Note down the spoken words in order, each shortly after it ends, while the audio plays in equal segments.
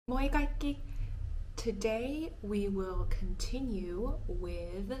Moi kaikki! Today we will continue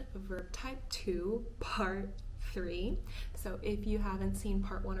with Verb Type 2 Part 3. So if you haven't seen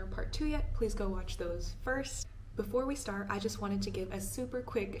Part 1 or Part 2 yet, please go watch those first. Before we start, I just wanted to give a super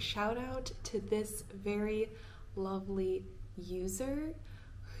quick shout out to this very lovely user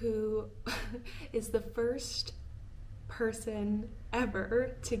who is the first person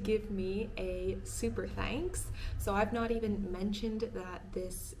ever to give me a super thanks. So I've not even mentioned that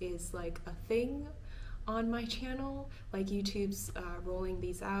this is like a thing on my channel. Like YouTube's rolling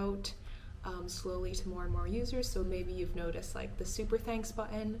these out slowly to more and more users, so maybe you've noticed like the super thanks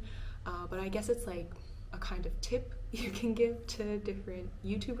button, but I guess it's like a kind of tip you can give to different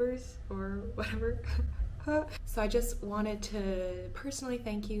YouTubers or whatever. So I just wanted to personally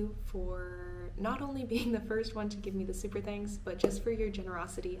thank you for not only being the first one to give me the super thanks, but just for your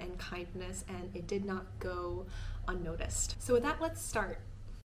generosity and kindness, and it did not go unnoticed. So with that, let's start.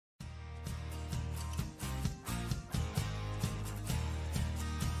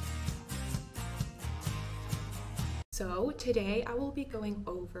 So today I will be going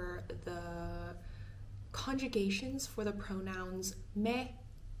over the conjugations for the pronouns me,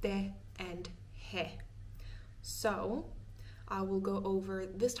 te, and he. So I will go over,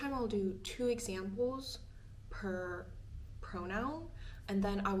 this time I'll do 2 examples per pronoun, and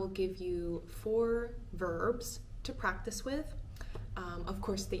then I will give you 4 verbs to practice with. Of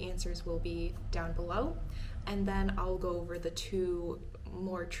course, the answers will be down below, and then I'll go over the 2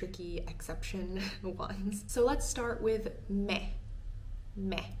 more tricky exception ones. So let's start with me.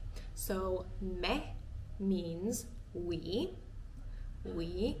 Me. So me means we,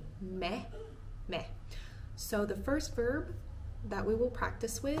 me, me. So the first verb that we will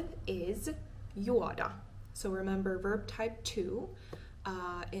practice with is juoda. So remember, verb type 2,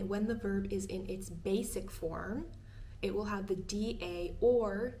 when the verb is in its basic form, it will have the da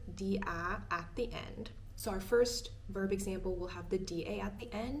or da at the end. So our first verb example will have the da at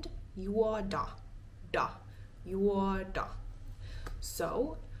the end, juoda, da, juoda.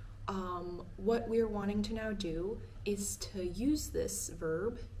 So what we're wanting to now do is to use this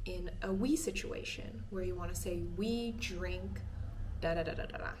verb in a we situation, where you want to say we drink da da da da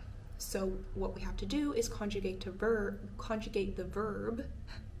da da. So what we have to do is conjugate the verb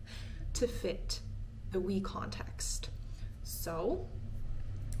to fit the we context. So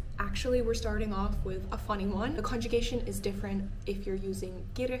actually we're starting off with a funny one. The conjugation is different if you're using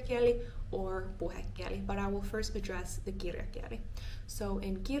kirjakieli or puhekieli, but I will first address the kirjakieli. So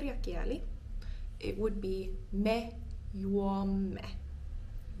in kirjakieli, it would be me juomme,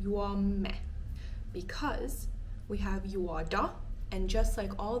 juomme, because we have juoda, and just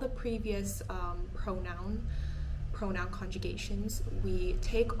like all the previous pronoun conjugations, we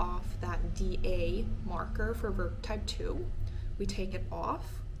take off that da marker for verb type 2. We take it off,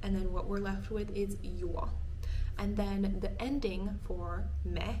 and then what we're left with is juo. And then the ending for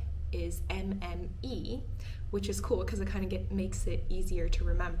me is mme, which is cool because it kind of makes it easier to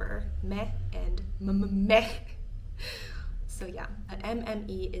remember. Me and me. So yeah, mme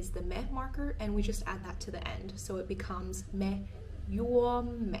is the me marker, and we just add that to the end. So it becomes me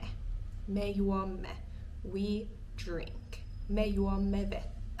juomme, me juomme, we drink. Me juomme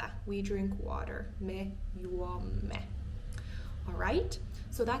vettä, we drink water. Me juomme. All right,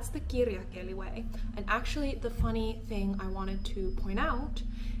 so that's the kirjakieli way. And actually the funny thing I wanted to point out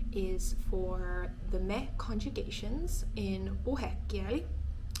is for the me conjugations in puhekieli,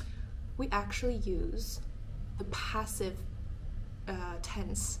 we actually use the passive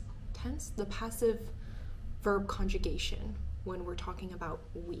tense, the passive verb conjugation when we're talking about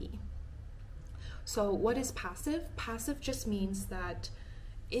we. So what is passive? Passive just means that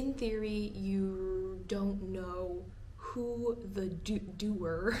in theory you don't know who the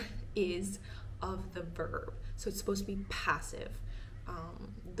doer is of the verb. So it's supposed to be passive.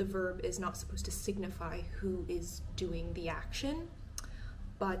 The verb is not supposed to signify who is doing the action,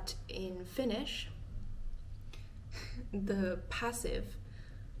 but in Finnish, the passive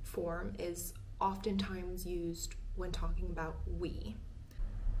form is oftentimes used when talking about we.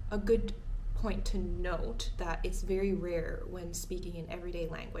 A good point to note that it's very rare when speaking in everyday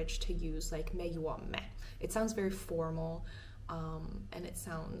language to use like me juomme. It sounds very formal, and it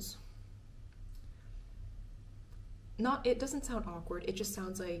sounds it doesn't sound awkward, it just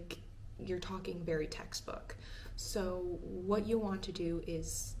sounds like you're talking very textbook. So what you want to do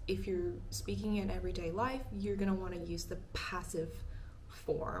is, if you're speaking in everyday life, you're gonna want to use the passive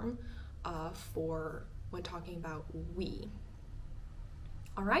form for when talking about we.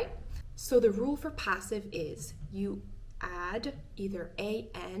 All right, so the rule for passive is you add either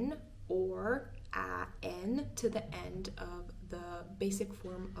an or a-n to the end of the basic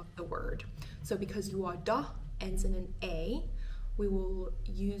form of the word. So because yuada ends in an A, we will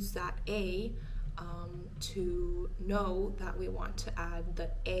use that A to know that we want to add the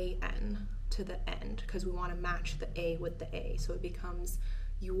an to the end, because we want to match the A with the A. So it becomes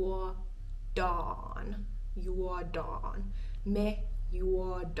yuadan, yuadan, me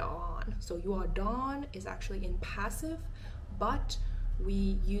yuadan. So yuadan is actually in passive, but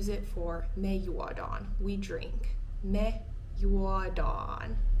we use it for me yuadan, we drink. Me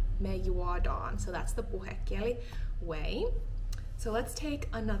yuadan, me yuadan. So that's the puhekieli way. So let's take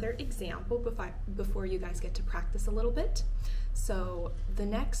another example before you guys get to practice a little bit. So the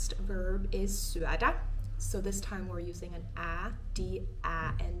next verb is syödä. So this time we're using an a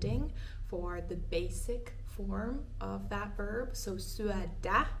ending for the basic form of that verb. So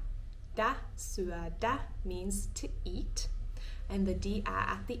syödä, syödä means to eat, and the da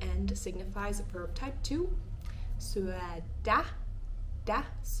at the end signifies verb type 2. Syödä,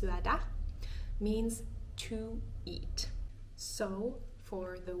 syödä means to eat. So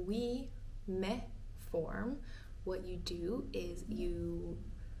for the me form, what you do is you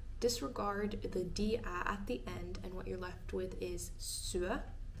disregard the da at the end, and what you're left with is syö,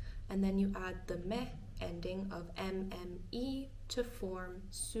 and then you add the me ending of mme to form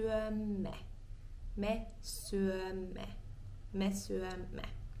syömme, me syömme, me syömme.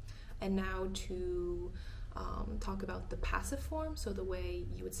 And now to talk about the passive form, so the way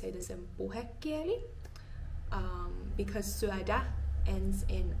you would say this in puhekieli, because syödä ends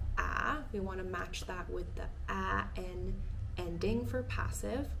in a, we want to match that with the an ending for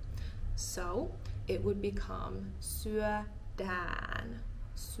passive. So it would become syödään,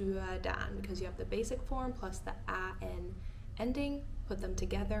 syödään, because you have the basic form plus the an ending. Put them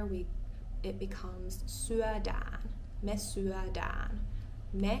together, it becomes syödään, me syödään,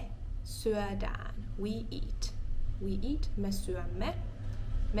 me syödään, we eat, me syömme,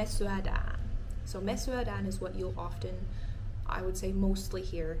 me syödään. So me syödään is what you'll often, I would say mostly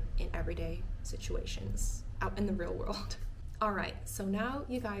hear in everyday situations out in the real world. All right, so now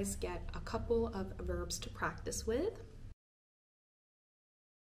you guys get a couple of verbs to practice with.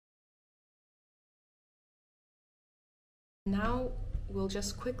 Now we'll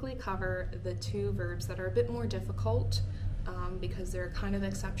just quickly cover the two verbs that are a bit more difficult because they're kind of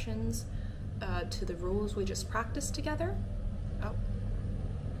exceptions to the rules we just practiced together. Oh.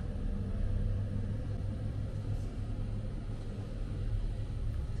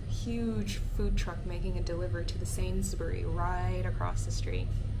 Huge food truck making a delivery to the Sainsbury right across the street.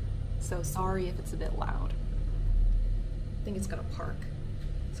 So sorry if it's a bit loud. I think it's gonna park,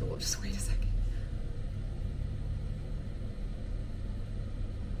 so we'll just wait a second.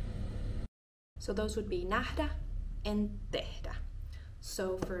 So those would be nähdä and tehdä.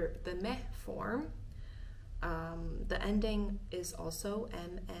 So for the me form, the ending is also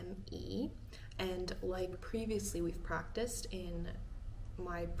mme, and like previously we've practiced in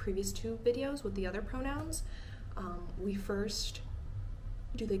my previous two videos with the other pronouns, we first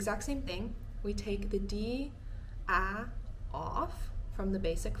do the exact same thing. We take the d, a off from the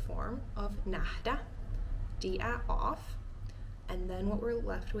basic form of nähdä, d, a off, and then what we're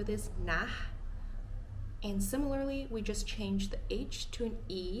left with is nah. And similarly, we just change the h to an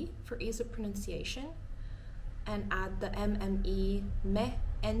e for ease of pronunciation and add the mme, me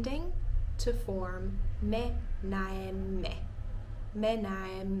ending to form me näemme. Me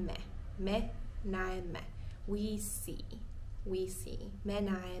näemme, me näemme. We see, me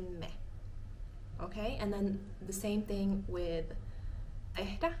näemme. Okay, and then the same thing with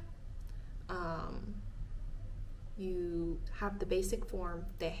tehdä. You have the basic form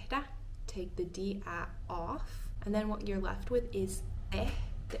tehdä, take the d a off, and then what you're left with is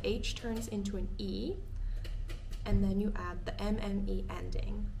the h turns into an e, and then you add the mme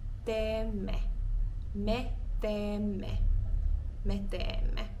ending. Teemme, me teemme. Me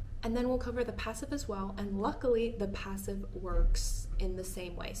teemme. And then we'll cover the passive as well, and luckily the passive works in the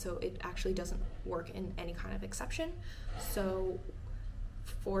same way, so it actually doesn't work in any kind of exception. So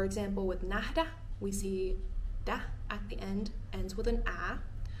for example with nähdä, we see da at the end ends with an a,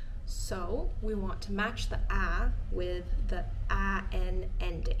 so we want to match the a with the an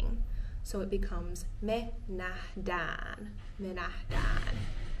ending, so it becomes me nähdään, me nähdään.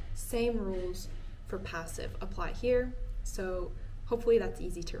 Same rules for passive apply here, so hopefully that's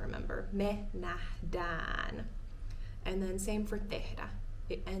easy to remember. Me nähdään. And then same for tehdä.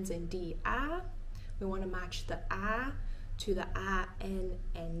 It ends in d-a. We want to match the a to the a-n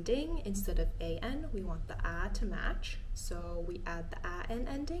ending instead of a-n. We want the a to match, so we add the a-n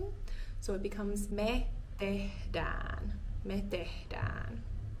ending. So it becomes me tehdään. Me tehdään.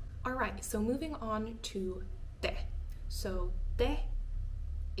 All right, so moving on to te. So te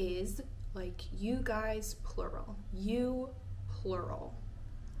is like you guys plural. You plural.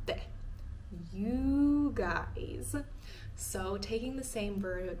 Te. You guys. So taking the same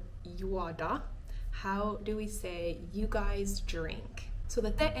verb juoda, how do we say you guys drink? So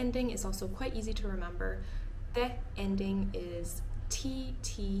the te ending is also quite easy to remember. Te ending is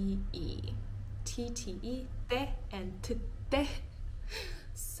tte. Tte, te, and te.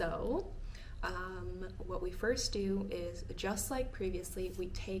 So what we first do is, just like previously, we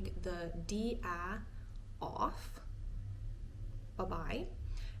take the da off, bye-bye,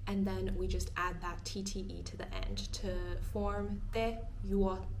 and then we just add that tte to the end to form te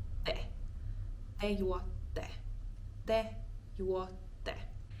juote. Te juote. Te juote.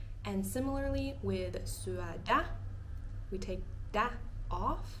 And similarly with syödä, we take da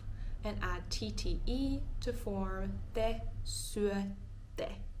off and add tte to form te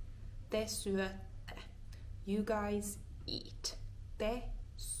syötte. Te syötte. You guys eat. Te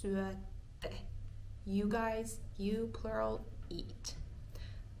syötte. You guys, you plural, eat.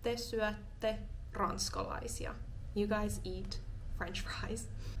 Te syötte ranskalaisia. You guys eat French fries.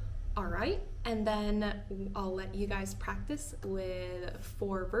 Alright, and then I'll let you guys practice with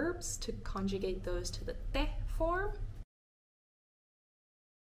 4 verbs to conjugate those to the te form.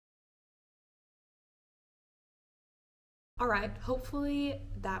 Alright, hopefully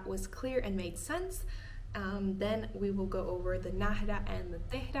that was clear and made sense. Then we will go over the nähdä and the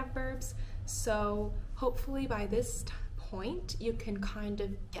tehdä verbs. So hopefully by this point you can kind of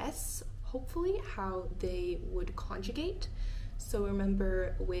guess, hopefully, how they would conjugate. So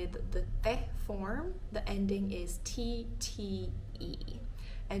remember, with the te form, the ending is tte.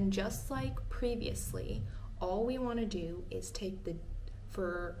 And just like previously, all we want to do is take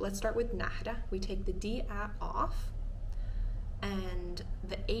let's start with nähdä. We take the da off, and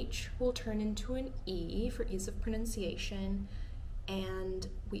the H will turn into an E for ease of pronunciation, and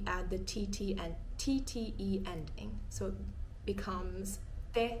we add the TT and TTE ending. So it becomes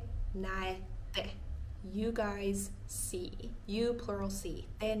te näette. You guys see. You plural see.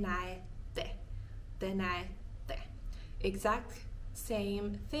 Te näette. Te näette. Exact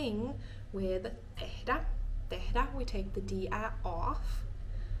same thing with tehdä. Tehdä, we take the da off.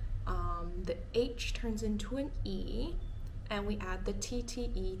 The H turns into an E, and we add the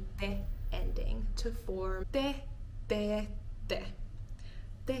TTE te ending to form te te te.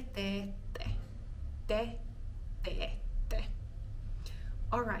 Te te te. Te te te.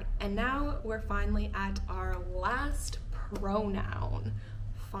 Alright, and now we're finally at our last pronoun,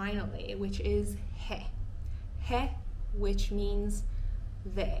 finally, which is he. He, which means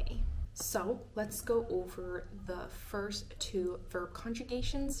they. So let's go over the first 2 verb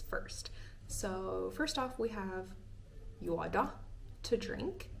conjugations first. So first off, we have juoda, to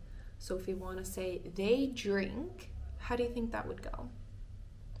drink. So if you want to say they drink, how do you think that would go?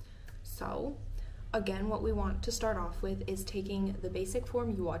 So again, what we want to start off with is taking the basic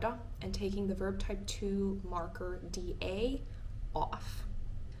form juoda and taking the verb type 2 marker da off,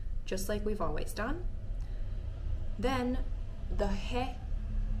 just like we've always done. Then the he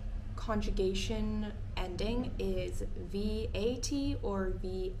conjugation ending is vat or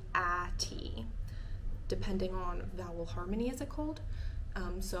vat, depending on vowel harmony, is it called?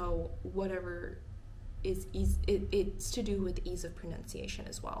 So whatever is it's to do with ease of pronunciation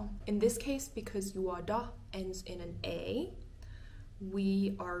as well. In this case, because juoda ends in an A,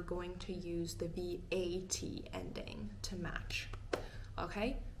 we are going to use the VAT ending to match.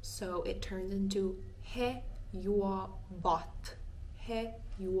 Okay, so it turns into he juovat. He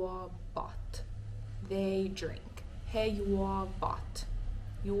juovat. They drink. He juovat.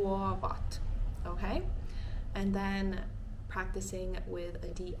 Juovat. Okay, and then practicing with a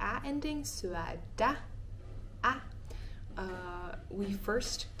da ending, syödä. We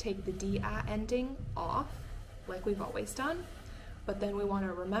first take the da ending off, like we've always done, but then we want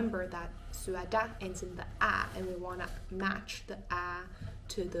to remember that syödä ends in the a, and we want to match the a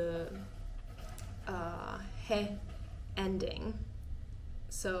to the he ending.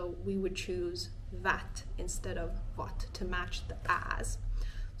 So we would choose vat instead of vat to match the as.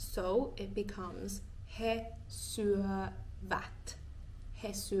 So it becomes he syövät. He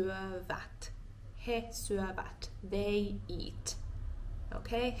syövät. He syövät. They eat.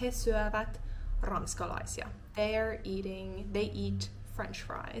 Okay, he syövät ranskalaisia. They eat French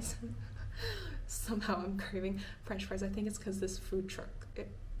fries. Somehow I'm craving French fries. I think it's because this food truck.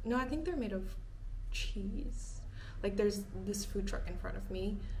 No, I think they're made of cheese. Like, there's this food truck in front of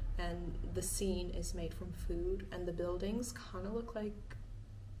me, and the scene is made from food, and the buildings kind of look like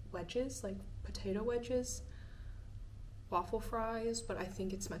wedges, like potato wedges, waffle fries, but I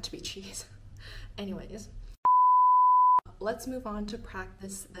think it's meant to be cheese. Anyways, let's move on to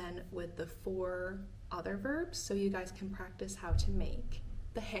practice then with the 4 other verbs so you guys can practice how to make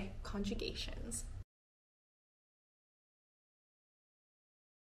the he conjugations.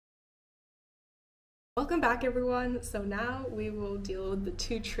 Welcome back everyone. So now we will deal with the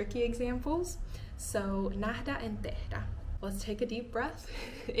 2 tricky examples. So nahda and tehda. Let's take a deep breath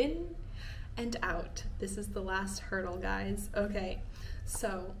in and out. This is the last hurdle, guys. Okay,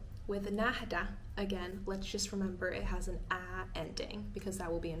 so with nahda, again, let's just remember it has an a ending because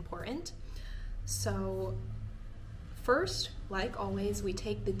that will be important. So first, like always, we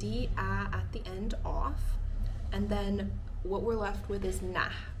take the d, a at the end off, and then what we're left with is nah,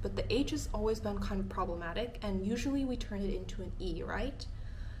 but the h has always been kind of problematic, and usually we turn it into an e, right?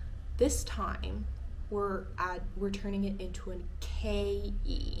 This time, we're turning it into an ke.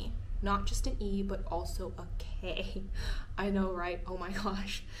 Not just an E, but also a K. I know, right? Oh my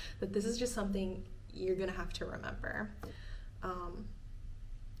gosh. But this is just something you're gonna have to remember.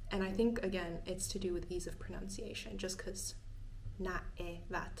 And I think, again, it's to do with ease of pronunciation, just because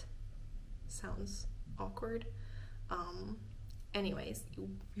that sounds awkward. Anyways,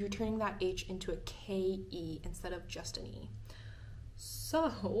 you're turning that H into a K-E instead of just an E.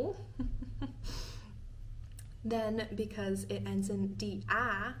 So, then, because it ends in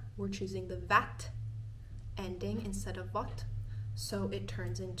D-A, we're choosing the vat ending instead of vot. So it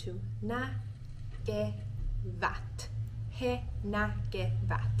turns into na-ge-vat. He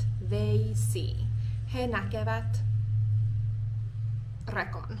na-ge-vat. They see. He na-ge-vat.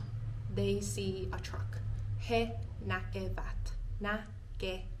 Rekon. They see a truck. He na-ge-vat.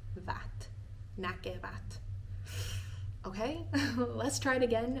 Na-ge-vat. Na-ge-vat. Okay, let's try it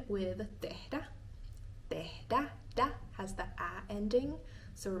again with tehda. Tehda, da has the a ending,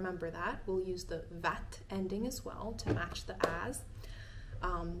 so remember that. We'll use the vat ending as well to match the as.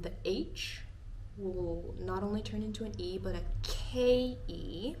 The h will not only turn into an e, but a ke.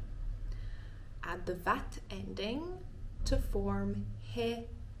 Add the vat ending to form he,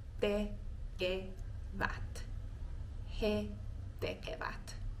 te, ge, vat. He, te, ge,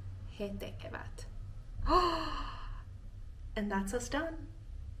 vat. He, te, ge, vat. And that's us done.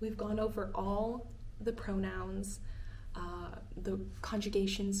 We've gone over all the pronouns, the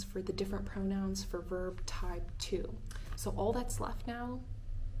conjugations for the different pronouns for verb type 2. So all that's left now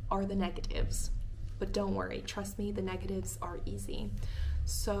are the negatives. But don't worry, trust me, the negatives are easy.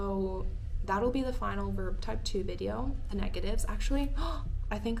 So that'll be the final verb type 2 video, the negatives. Actually,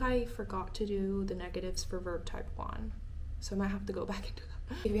 I think I forgot to do the negatives for verb type 1. So I might have to go back into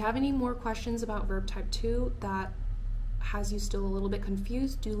that. If you have any more questions about verb type 2 that has you still a little bit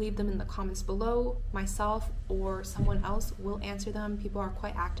confused, do leave them in the comments below. Myself or someone else will answer them. People are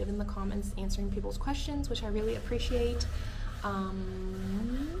quite active in the comments answering people's questions, which I really appreciate.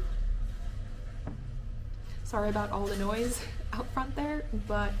 Sorry about all the noise out front there,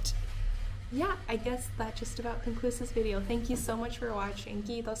 but yeah, I guess that just about concludes this video. Thank you so much for watching.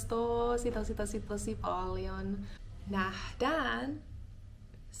 Kiitos tosi paljon. Nähdään.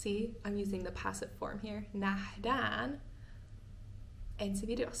 See, I'm using the passive form here. Nähdään ensi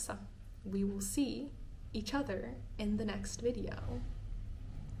videossa. We will see each other in the next video.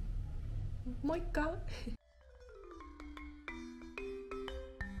 Moikka!